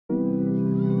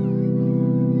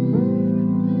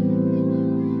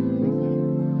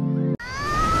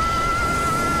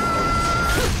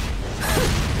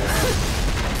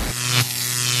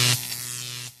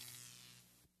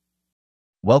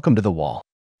welcome to The Wall.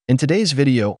 In today's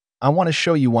video, I want to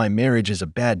show you why marriage is a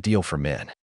bad deal for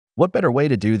men. What better way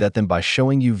to do that than by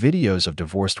showing you videos of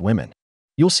divorced women?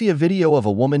 You'll see a video of a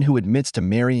woman who admits to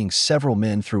marrying several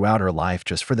men throughout her life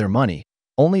just for their money,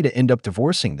 only to end up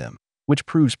divorcing them, which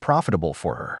proves profitable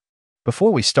for her.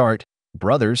 Before we start,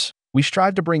 brothers, we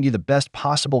strive to bring you the best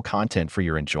possible content for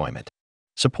your enjoyment.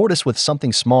 Support us with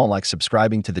something small like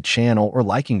subscribing to the channel or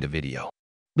liking the video.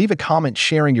 Leave a comment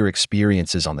sharing your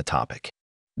experiences on the topic.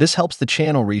 This helps the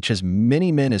channel reach as many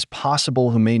men as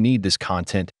possible who may need this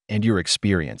content and your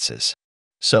experiences.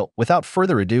 So, without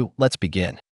further ado, let's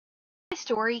begin. My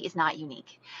story is not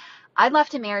unique. I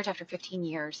left a marriage after 15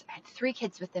 years. I had 3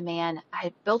 kids with the man. I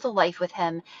had built a life with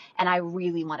him, and I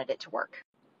really wanted it to work.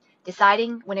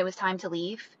 Deciding when it was time to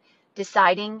leave,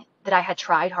 deciding that I had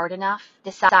tried hard enough,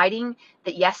 deciding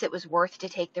that yes, it was worth to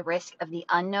take the risk of the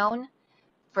unknown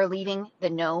for leaving the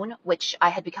known, which I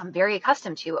had become very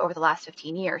accustomed to over the last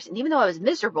 15 years. And even though I was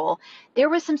miserable, there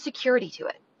was some security to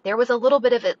it. There was a little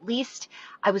bit of, at least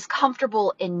I was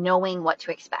comfortable in knowing what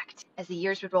to expect. As the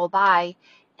years would roll by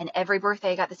and every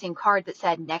birthday I got the same card that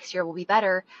said, next year will be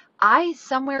better, I,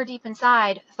 somewhere deep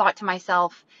inside, thought to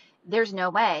myself, there's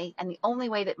no way. And the only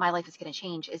way that my life is going to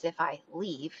change is if I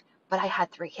leave. But I had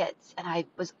 3 kids. And I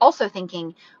was also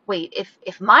thinking, wait,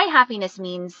 if my happiness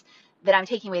means that I'm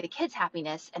taking away the kids'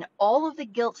 happiness, and all of the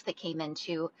guilt that came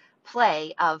into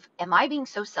play of, am I being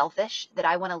so selfish that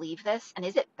I want to leave this? And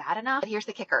is it bad enough? But here's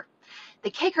the kicker. The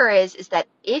kicker is that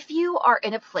if you are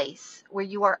in a place where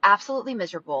you are absolutely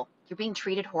miserable, you're being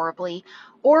treated horribly,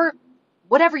 or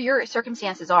whatever your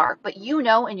circumstances are, but you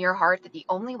know in your heart that the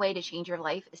only way to change your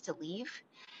life is to leave,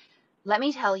 let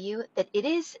me tell you that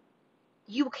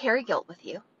you will carry guilt with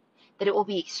you, that it will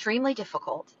be extremely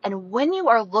difficult. And when you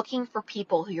are looking for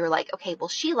people who you're like, okay, well,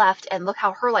 she left and look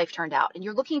how her life turned out, and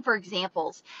you're looking for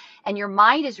examples and your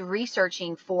mind is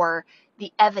researching for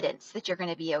the evidence that you're going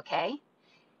to be okay,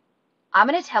 I'm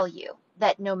going to tell you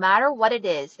that no matter what it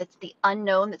is, that's the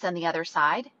unknown that's on the other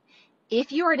side.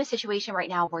 If you are in a situation right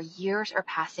now where years are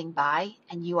passing by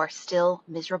and you are still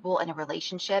miserable in a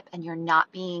relationship and you're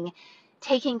not being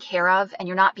taken care of and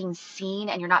you're not being seen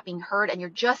and you're not being heard and you're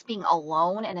just being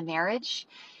alone in a marriage,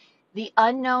 the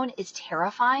unknown is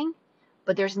terrifying,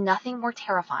 but there's nothing more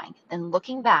terrifying than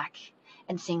looking back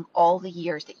and seeing all the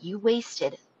years that you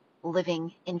wasted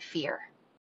living in fear.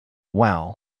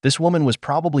 Wow, this woman was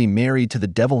probably married to the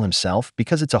devil himself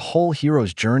because it's a whole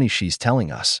hero's journey she's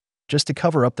telling us, just to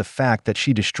cover up the fact that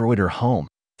she destroyed her home.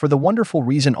 For the wonderful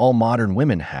reason all modern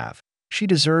women have, she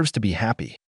deserves to be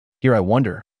happy. Here I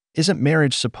wonder, isn't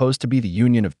marriage supposed to be the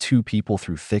union of 2 people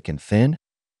through thick and thin?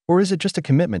 Or is it just a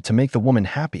commitment to make the woman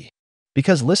happy?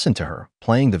 Because listen to her,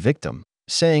 playing the victim,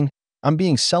 saying, I'm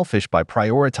being selfish by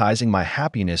prioritizing my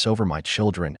happiness over my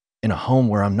children in a home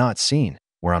where I'm not seen,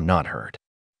 where I'm not heard.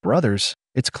 Brothers,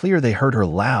 it's clear they heard her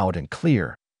loud and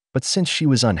clear, but since she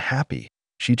was unhappy,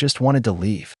 she just wanted to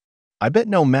leave. I bet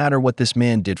no matter what this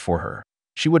man did for her,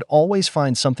 she would always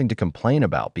find something to complain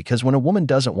about because when a woman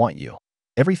doesn't want you,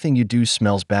 everything you do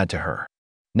smells bad to her.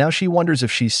 Now she wonders if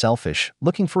she's selfish,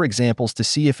 looking for examples to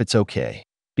see if it's okay,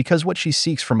 because what she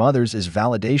seeks from others is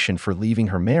validation for leaving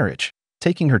her marriage,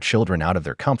 taking her children out of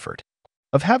their comfort,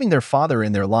 of having their father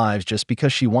in their lives just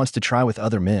because she wants to try with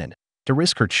other men, to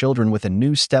risk her children with a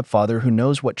new stepfather who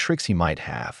knows what tricks he might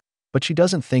have, but she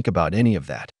doesn't think about any of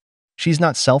that. She's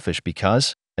not selfish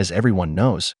because, as everyone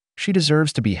knows, she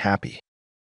deserves to be happy.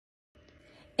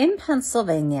 In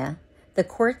Pennsylvania, the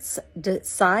courts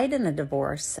decide in a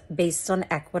divorce based on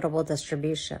equitable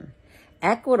distribution.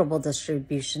 Equitable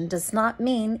distribution does not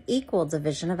mean equal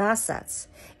division of assets.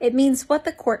 It means what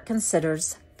the court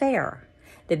considers fair.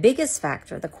 The biggest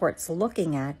factor the court's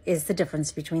looking at is the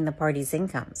difference between the parties'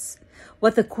 incomes.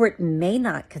 What the court may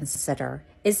not consider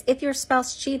is if your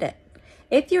spouse cheated.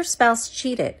 If your spouse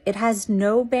cheated, it has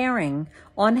no bearing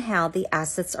on how the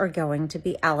assets are going to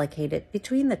be allocated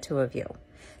between the 2 of you.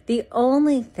 The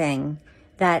only thing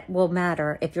that will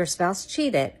matter if your spouse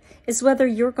cheated is whether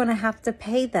you're going to have to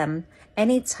pay them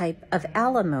any type of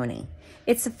alimony.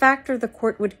 It's a factor the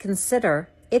court would consider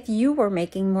if you were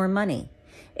making more money.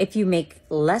 If you make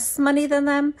less money than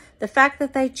them, the fact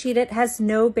that they cheated has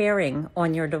no bearing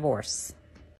on your divorce.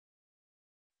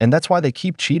 And that's why they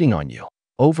keep cheating on you,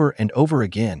 over and over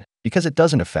again, because it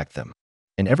doesn't affect them.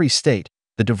 In every state,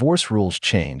 the divorce rules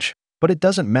change, but it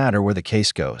doesn't matter where the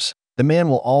case goes. The man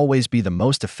will always be the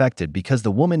most affected because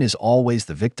the woman is always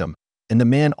the victim, and the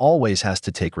man always has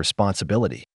to take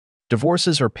responsibility.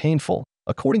 Divorces are painful,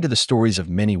 according to the stories of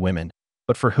many women.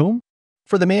 But for whom?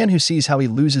 For the man who sees how he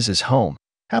loses his home,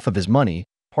 half of his money,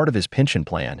 part of his pension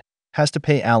plan, has to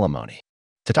pay alimony.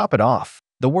 To top it off,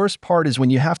 The worst part is when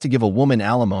you have to give a woman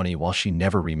alimony while she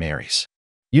never remarries.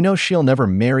 You know she'll never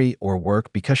marry or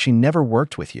work because she never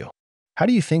worked with you. How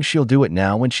do you think she'll do it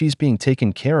now when she's being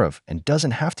taken care of and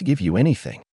doesn't have to give you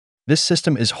anything? This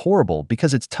system is horrible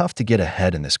because it's tough to get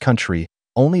ahead in this country,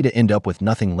 only to end up with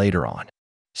nothing later on.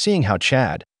 Seeing how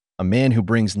Chad, a man who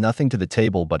brings nothing to the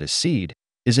table but his seed,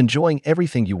 is enjoying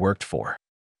everything you worked for.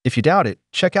 If you doubt it,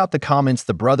 check out the comments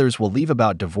the brothers will leave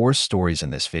about divorce stories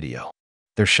in this video.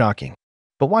 They're shocking.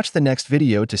 But watch the next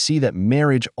video to see that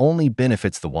marriage only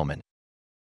benefits the woman.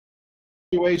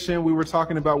 We were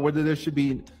talking about whether there should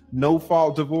be no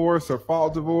fault divorce or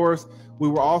fault divorce. We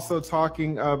were also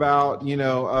talking about,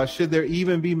 should there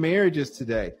even be marriages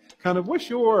today? Kind of what's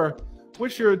your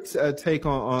take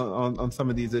on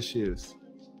some of these issues?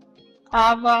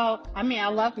 Well, I mean, I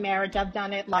love marriage. I've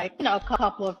done it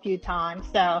a few times.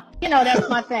 So, that's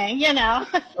my thing,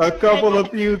 A couple of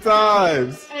few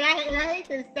times. And I hate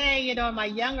to say, in my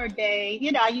younger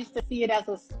days, I used to see it as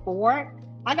a sport.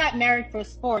 I got married for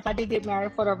sports. I did get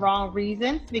married for the wrong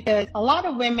reasons because a lot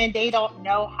of women, they don't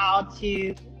know how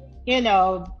to,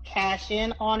 cash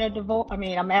in on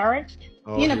a marriage.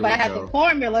 Oh, but I had the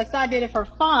formula, so I did it for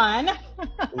fun.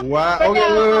 Wow.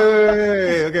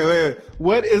 Okay, wait.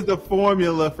 What is the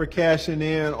formula for cashing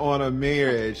in on a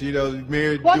marriage? Doing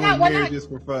marriages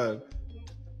for fun.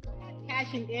 Not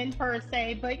cashing in per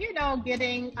se, but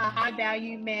getting a high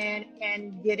value man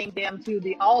and getting them to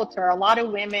the altar. A lot of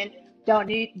women don't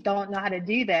know how to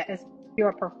do that as you're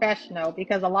a professional,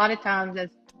 because a lot of times as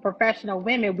professional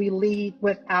women, we lead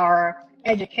with our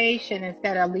education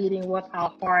instead of leading with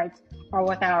our hearts or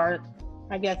with our,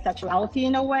 sexuality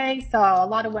in a way. So a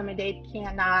lot of women, they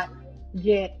cannot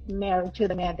get married to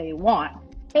the man they want.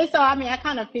 And so, I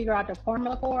kind of figure out the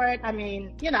formula for it. I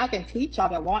can teach y'all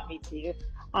that want me to,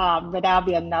 but that'll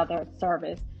be another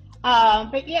service.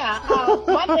 But yeah,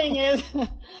 one thing is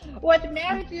with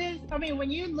marriages,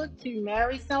 when you look to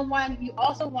marry someone, you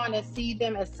also want to see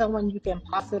them as someone you can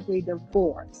possibly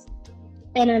divorce.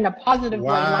 And in a positive way.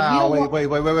 Wow,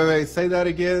 wait. Say that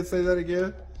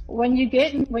again. When you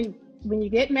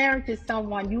get married to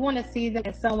someone, you want to see them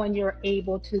as someone you're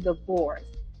able to divorce.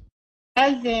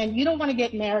 As in, you don't want to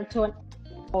get married to an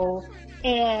asshole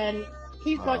and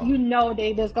he's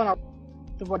there's gonna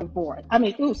through a divorce.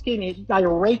 Like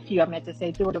rape you, I meant to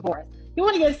say, through a divorce. You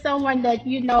want to get someone that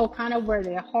kind of where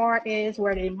their heart is,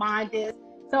 where their mind is.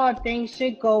 So if things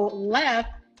should go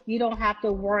left, you don't have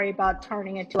to worry about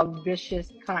turning into a vicious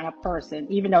kind of person,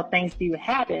 even though things do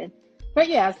happen. But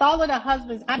yes, all of the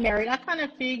husbands I married, I kind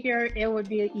of figured it would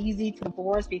be easy to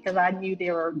divorce because I knew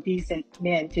they were decent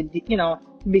men to,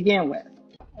 begin with.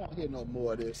 I don't hear no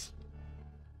more of this.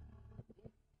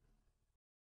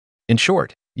 In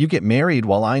short, you get married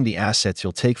while eyeing the assets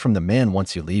you'll take from the man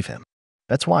once you leave him.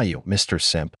 That's why you, Mr.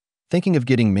 Simp, thinking of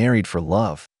getting married for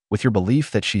love, with your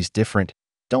belief that she's different,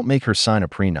 don't make her sign a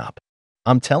prenup.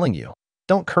 I'm telling you,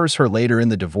 don't curse her later in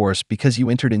the divorce because you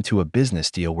entered into a business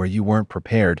deal where you weren't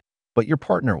prepared, but your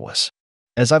partner was.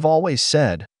 As I've always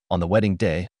said, on the wedding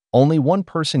day, only one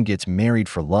person gets married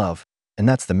for love, and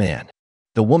that's the man.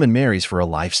 The woman marries for a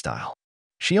lifestyle.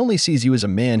 She only sees you as a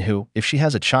man who, if she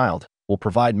has a child, will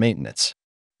provide maintenance.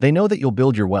 They know that you'll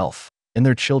build your wealth, and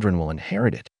their children will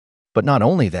inherit it. But not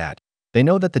only that, they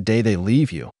know that the day they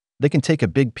leave you, they can take a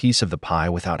big piece of the pie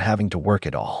without having to work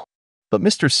at all. But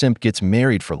Mr. Simp gets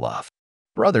married for love.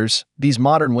 Brothers, these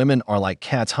modern women are like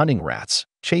cats hunting rats,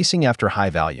 chasing after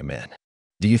high-value men.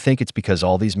 Do you think it's because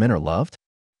all these men are loved?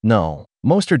 No,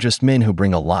 most are just men who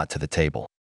bring a lot to the table.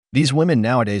 These women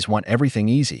nowadays want everything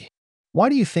easy. Why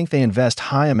do you think they invest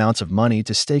high amounts of money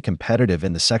to stay competitive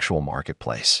in the sexual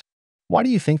marketplace? Why do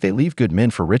you think they leave good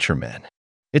men for richer men?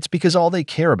 It's because all they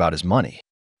care about is money.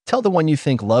 Tell the one you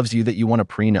think loves you that you want a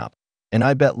prenup, and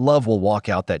I bet love will walk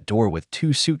out that door with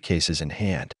 2 suitcases in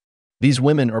hand. These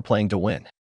women are playing to win.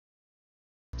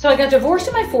 So I got divorced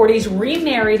in my 40s,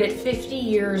 remarried at 50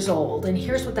 years old, and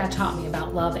here's what that taught me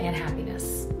about love and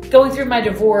happiness. Going through my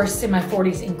divorce in my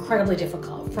 40s, incredibly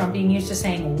difficult, from being used to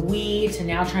saying we to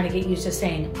now trying to get used to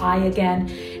saying I again.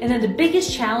 And then the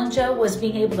biggest challenge was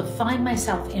being able to find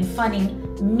myself and finding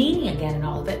meaning again in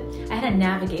all of it. I had to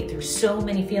navigate through so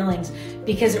many feelings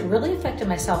because it really affected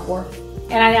my self-worth.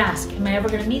 And I'd ask, am I ever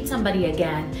going to meet somebody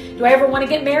again? Do I ever want to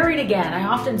get married again? I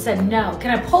often said no.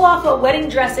 Can I pull off a wedding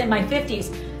dress in my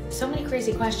 50s? So many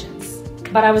crazy questions.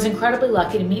 But I was incredibly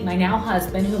lucky to meet my now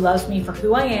husband who loves me for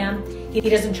who I am. He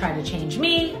doesn't try to change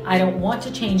me. I don't want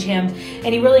to change him. And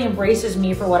he really embraces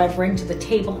me for what I bring to the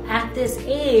table at this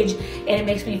age. And it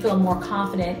makes me feel more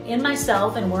confident in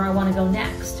myself and where I want to go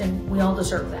next. And we all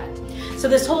deserve that. So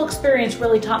this whole experience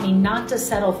really taught me not to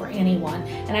settle for anyone.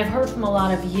 And I've heard from a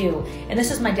lot of you, and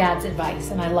this is my dad's advice,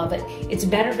 and I love it. It's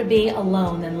better to be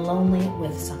alone than lonely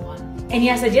with someone. And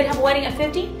yes, I did have a wedding at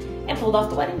 50 and pulled off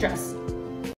the wedding dress.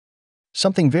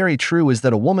 Something very true is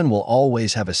that a woman will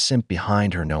always have a simp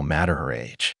behind her no matter her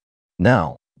age.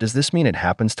 Now, does this mean it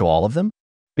happens to all of them?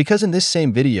 Because in this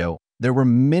same video, there were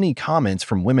many comments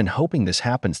from women hoping this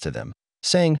happens to them,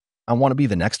 saying, "I want to be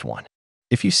the next one."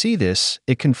 If you see this,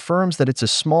 it confirms that it's a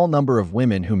small number of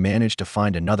women who manage to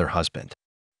find another husband.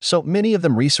 So many of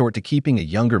them resort to keeping a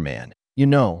younger man,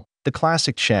 the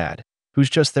classic Chad, who's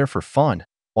just there for fun,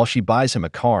 while she buys him a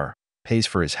car, pays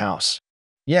for his house.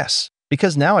 Yes,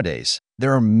 because nowadays,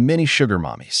 there are many sugar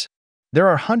mommies. There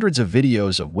are hundreds of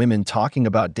videos of women talking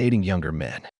about dating younger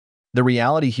men. The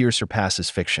reality here surpasses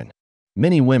fiction.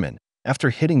 Many women, after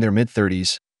hitting their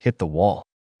mid-30s, hit the wall.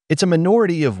 It's a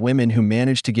minority of women who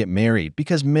manage to get married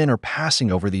because men are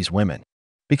passing over these women.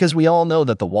 Because we all know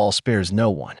that the wall spares no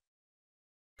one.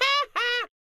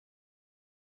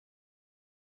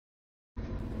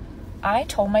 I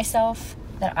told myself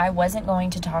that I wasn't going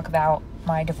to talk about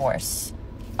my divorce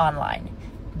online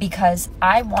because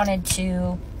I wanted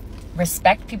to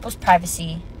respect people's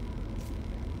privacy.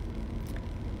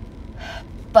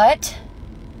 But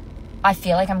I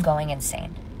feel like I'm going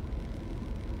insane.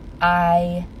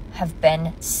 I have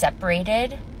been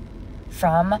separated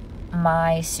from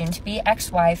my soon-to-be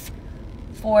ex-wife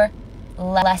for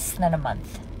less than a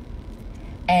month.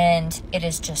 And it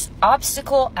is just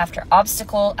obstacle after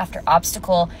obstacle after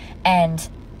obstacle. And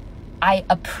I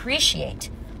appreciate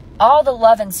all the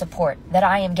love and support that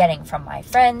I am getting from my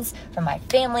friends, from my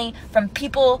family, from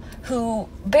people who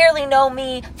barely know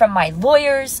me, from my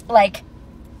lawyers. Like,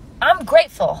 I'm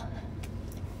grateful.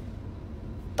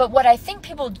 But what I think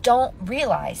people don't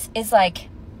realize is, like,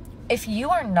 if you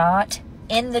are not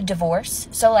in the divorce,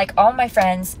 so like all my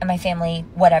friends and my family,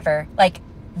 whatever, like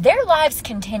their lives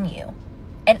continue.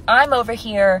 And I'm over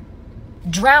here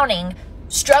drowning,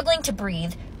 struggling to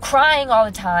breathe, crying all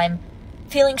the time,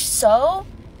 feeling so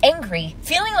angry,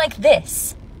 feeling like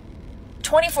this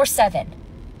 24/7.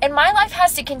 And my life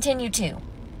has to continue too.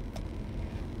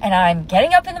 And I'm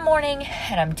getting up in the morning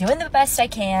and I'm doing the best I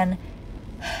can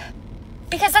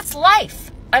because that's life.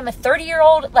 I'm a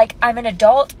 30-year-old, like I'm an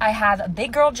adult. I have a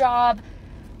big girl job.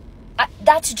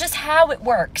 That's just how it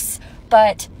works.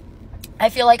 But I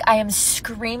feel like I am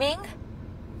screaming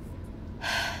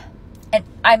and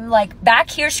I'm like back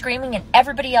here screaming and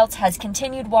everybody else has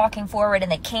continued walking forward and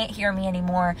they can't hear me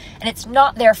anymore. And it's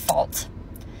not their fault.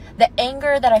 The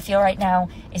anger that I feel right now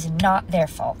is not their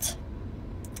fault.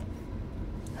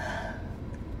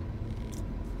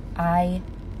 I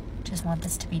just want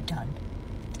this to be done.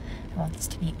 I want this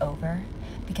to be over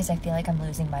because I feel like I'm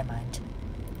losing my mind.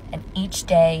 And each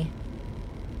day,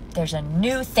 there's a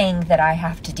new thing that I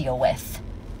have to deal with.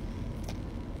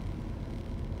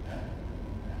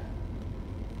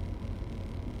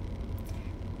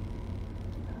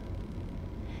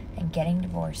 And getting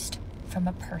divorced from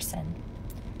a person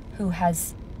who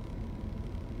has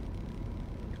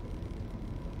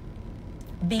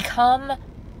become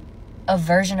a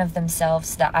version of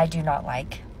themselves that I do not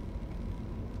like,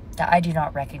 that I do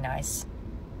not recognize,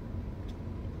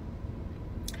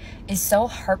 is so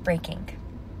heartbreaking.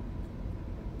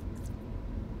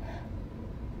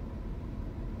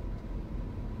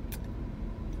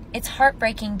 It's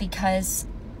heartbreaking because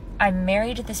I'm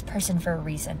married to this person for a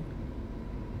reason.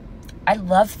 I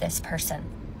love this person.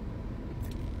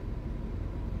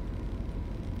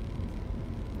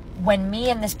 When me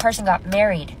and this person got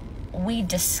married, we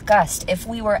discussed if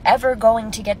we were ever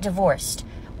going to get divorced,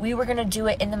 we were going to do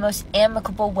it in the most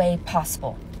amicable way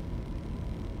possible.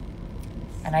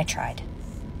 And I tried.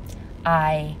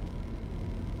 I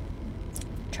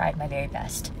tried my very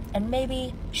best. And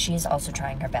maybe she is also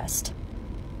trying her best.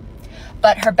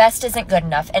 But her best isn't good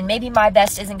enough. And maybe my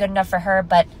best isn't good enough for her,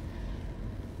 but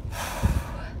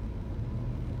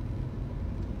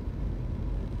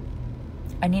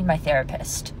I need my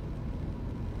therapist.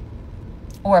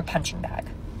 Or a punching bag.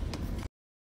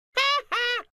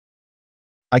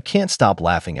 I can't stop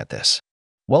laughing at this.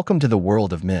 Welcome to the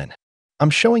world of men. I'm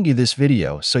showing you this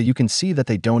video so you can see that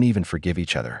they don't even forgive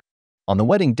each other. On the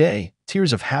wedding day,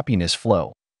 tears of happiness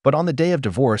flow, but on the day of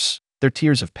divorce, they're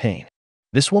tears of pain.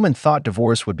 This woman thought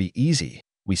divorce would be easy.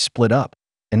 We split up,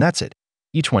 and that's it.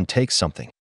 Each one takes something.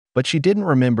 But she didn't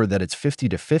remember that it's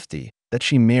 50-50, that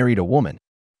she married a woman.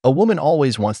 A woman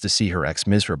always wants to see her ex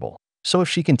miserable, so if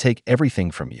she can take everything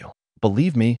from you,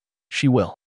 believe me, she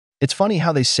will. It's funny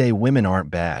how they say women aren't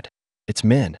bad. It's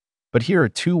men. But here are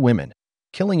two women,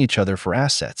 killing each other for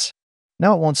assets.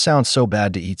 Now it won't sound so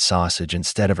bad to eat sausage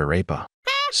instead of arepa.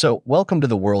 So, welcome to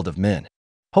the world of men.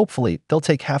 Hopefully, they'll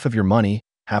take half of your money,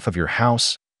 half of your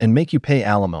house, and make you pay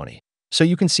alimony, so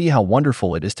you can see how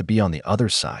wonderful it is to be on the other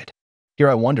side.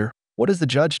 Here I wonder, what does the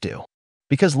judge do?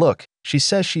 Because look, she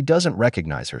says she doesn't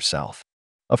recognize herself.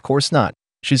 Of course not,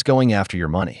 she's going after your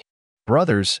money.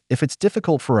 Brothers, if it's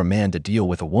difficult for a man to deal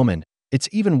with a woman, it's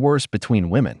even worse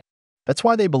between women. That's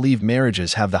why they believe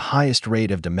marriages have the highest rate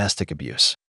of domestic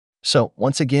abuse. So,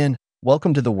 once again,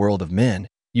 welcome to the world of men.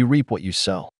 You reap what you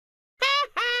sow.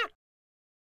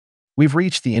 We've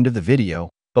reached the end of the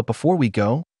video, but before we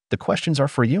go, the questions are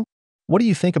for you. What do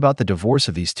you think about the divorce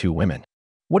of these two women?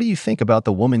 What do you think about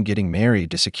the woman getting married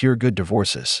to secure good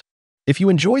divorces? If you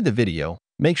enjoyed the video,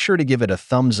 make sure to give it a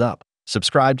thumbs up,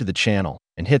 subscribe to the channel,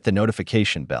 and hit the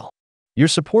notification bell. Your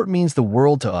support means the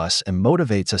world to us and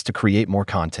motivates us to create more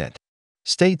content.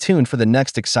 Stay tuned for the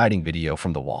next exciting video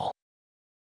from the wall.